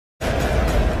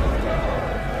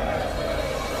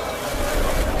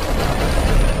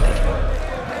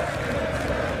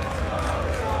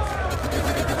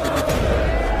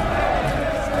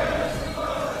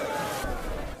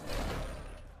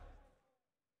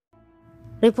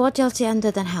Report Chelsea and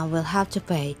Tottenham will have to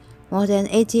pay more than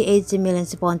 88 million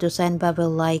pounds to sign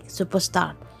Mbappe-like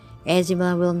superstar. AC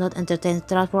Milan will not entertain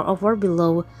transfer offer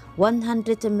below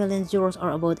 100 million euros or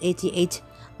about 88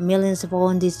 million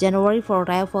pounds this January for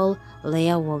Rafael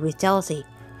Leao with Chelsea.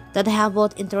 Tottenham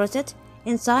both interested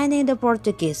in signing the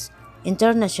Portuguese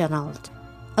international.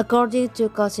 According to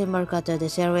CalcioMercato, the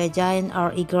Serie A giants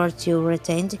are eager to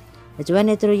retain the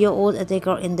 23-year-old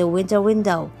attacker in the winter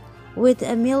window, with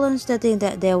Milan stating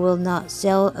that they will not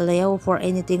sell Leao for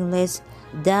anything less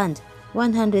than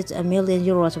 100 million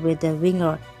euros, with the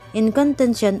winger in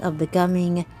contention of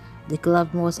becoming the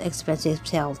club's most expensive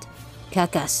sale.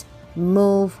 Kaka's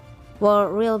move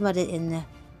for Real Madrid in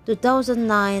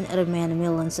 2009 remained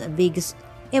Milan's biggest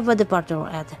ever departure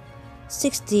at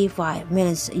 65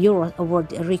 million euros,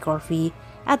 award record fee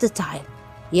at the time.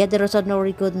 Yet the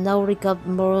Rossoneri could now recoup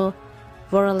more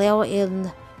for Leao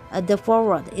in the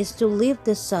forward is to leave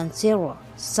the San Siro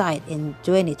side in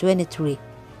 2023,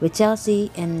 with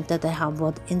Chelsea and Tottenham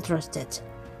both interested.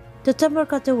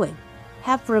 TuttoMercatoWeb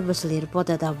have previously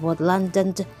reported that both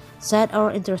London sides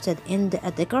are interested in the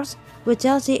attackers, with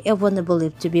Chelsea even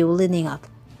believed to be lining up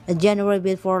a January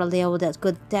bid for Leao that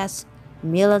could test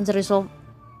Milan's resolve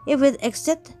if it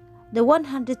exceeds the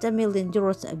 100 million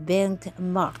euros bank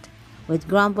marked, with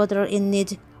Graham Potter in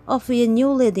need of a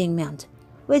new leading man,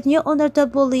 with new owner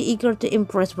doubly eager to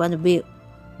impress one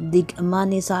big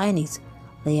money signings.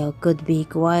 Leao could be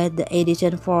quite the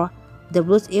addition for the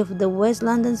Blues if the West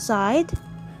London side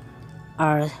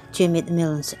are to meet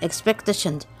Milan's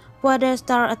expectations for their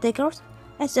star attackers.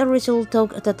 As a result,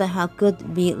 Tottenham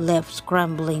could be left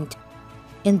scrambling.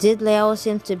 Indeed, Leao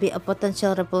seems to be a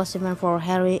potential replacement for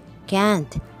Harry Kane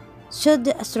should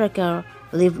the striker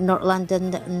leave North London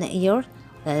next year.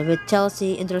 With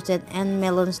Chelsea interested and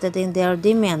Milan stating their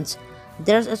demands,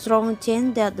 there's a strong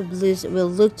chance that the Blues will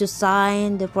look to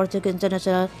sign the Portuguese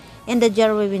international in the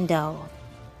January window.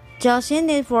 Chelsea's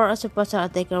need for a superstar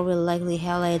attacker will likely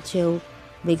highlight two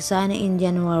big signing in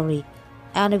January,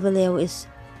 and if Leao is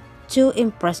too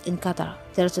impressed in Qatar,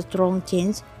 there's a strong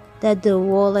chance that the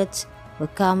wallets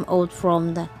will come out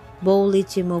from the boldly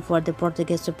move for the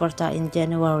Portuguese superstar in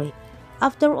January.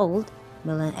 After all,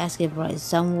 Milan's asking price is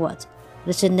somewhat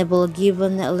reasonable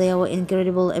given Leao's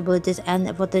incredible abilities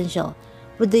and potential,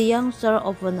 with the youngster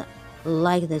often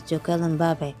liked to Kylian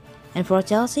Mbappe. And for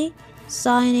Chelsea,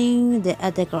 signing the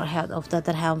attacker head of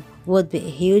Tottenham would be a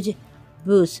huge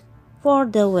boost for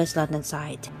the West London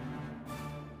side.